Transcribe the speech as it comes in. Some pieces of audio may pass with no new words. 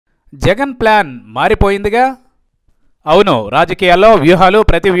Jagan plan మారిపోయిందిగా. అవును, రాజకీయాల్లో వ్యూహాలు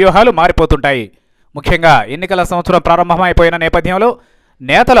ప్రతి వ్యూహాలు మారిపోతుంటాయి. ముఖ్యంగా ఎన్నికల సంవత్సరం ప్రారంభమైపోయిన నేపథ్యంలో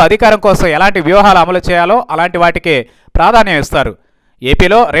నేతలు అధికారం కోసం ఎలాంటి వ్యూహాలు అమలు చేయాలో అలాంటి వాటికి ప్రాధాన్యం ఇస్తారు.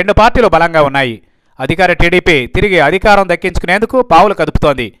 ఏపీలో 2 పార్టీలు బలంగా ఉన్నాయి. అధికార టీడీపీ తిరిగి అధికారం దక్కించుకునేందుకు పావులు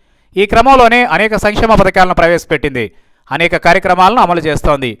కదుపుతోంది. ఈ క్రమంలోనే అనేక సంక్షేమ పథకాలను ప్రవేశపెట్టింది. అనేక కార్యక్రమాలను అమలు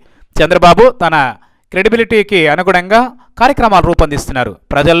చేస్తోంది. చంద్రబాబు తన క్రెడిబిలిటీకి అనుగుణంగా కార్యక్రమాలు రూపొందిస్తున్నారు.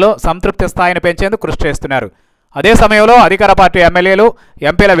 ప్రజల్లో సంతృప్తి స్థాయిని పెంచేందుకు కృషి చేస్తున్నారు. అదే సమయంలో అధికార పార్టీ ఎమ్మెల్యేలు,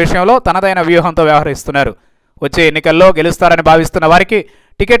 ఎంపీల విషయంలో తనదైన వ్యూహంతో వ్యవహరిస్తున్నారు. వచ్చే ఎన్నికల్లో గెలుస్తారని భావిస్తున్న వారికి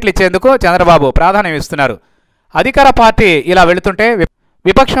టికెట్లు ఇచ్చేందుకు చంద్రబాబు ప్రాధాన్యం ఇస్తున్నారు. అధికార పార్టీ ఇలా వెళుతుంటే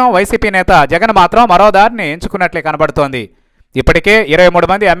విపక్షం వైసీపీ నేత జగన్ మాత్రం మరో దారిని ఎంచుకున్నట్లే కనబడుతోంది. ఇప్పటికే 23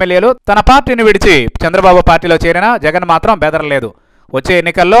 మంది ఎమ్మెల్యేలు తన పార్టీని విడిచి చంద్రబాబు పార్టీలో చేరినా జగన్ మాత్రం బెదరలేదు. వచ్చే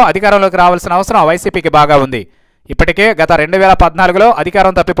ఎన్నికల్లో అధికారంలోకి రావాల్సిన అవసరం వైసీపీకి బాగా ఉంది. ఇప్పటికే గత 2014లో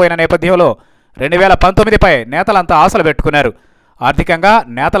అధికారం తప్పిపోయిన నేపథ్యంలో 2019పై నేతలంతా ఆశలు పెట్టుకున్నారు. ఆర్థికంగా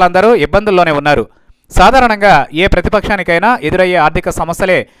నేతలందరూ ఇబ్బందుల్లోనే ఉన్నారు. సాధారణంగా ఏ ప్రతిపక్షానికైనా ఎదురయ్యే ఆర్థిక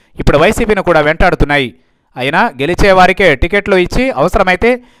సమస్యలే ఇప్పుడు వైసీపీని కూడా వెంటాడుతున్నాయి. అయినా గెలిచే వారికే టికెట్లు ఇచ్చి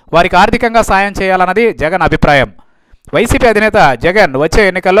అవసరమైతే వారికి ఆర్థికంగా సాయం చేయాలన్నది జగన్ అభిప్రాయం. వైసీపీ అధినేత జగన్ వచ్చే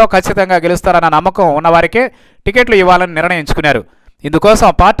ఎన్నికల్లో ఖచ్చితంగా గెలుస్తారన్న నమ్మకం ఉన్నవారికే టికెట్లు ఇవ్వాలని నిర్ణయించుకున్నారు. ఇందుకోసం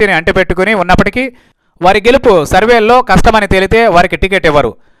పార్టీని అంటిపెట్టుకుని ఉన్నప్పటికీ వారి గెలుపు సర్వేల్లో కష్టమని తేలితే వారికి టికెట్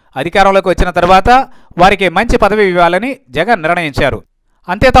ఇవ్వరు. అధికారంలోకి వచ్చిన తర్వాత వారికి మంచి పదవి ఇవ్వాలని జగన్ నిర్ణయించారు.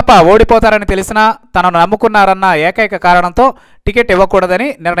 అంతే తప్ప ఓడిపోతారని తెలిసినా తనను నమ్ముకున్నారన్న ఏకైక కారణంతో టికెట్ ఇవ్వకూడదని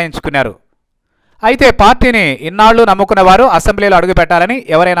నిర్ణయించుకున్నారు. అయితే పార్టీని ఇన్నాళ్లు నమ్ముకున్న వారు అసెంబ్లీలో అడుగుపెట్టాలని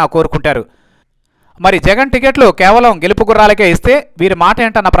ఎవరైనా కోరుకుంటారు. మరి జగన్ టికెట్లు కేవలం గెలుపు గుర్రాలకే ఇస్తే వీరి మాట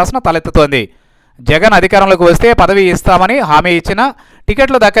ఏంటన్న ప్రశ్న తలెత్తుతోంది. జగన్ అధికారంలోకి వస్తే పదవి ఇస్తామని హామీ ఇచ్చినా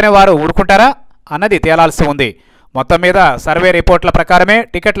టికెట్లు దక్కని వారు ఊరుకుంటారా అన్నది తేలాల్సి ఉంది. మొత్తం మీద సర్వే రిపోర్ట్ల ప్రకారమే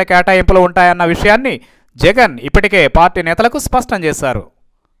టికెట్ల కేటాయింపులు ఉంటాయన్న విషయాన్ని జగన్ ఇప్పటికే పార్టీ నేతలకు స్పష్టం చేశారు.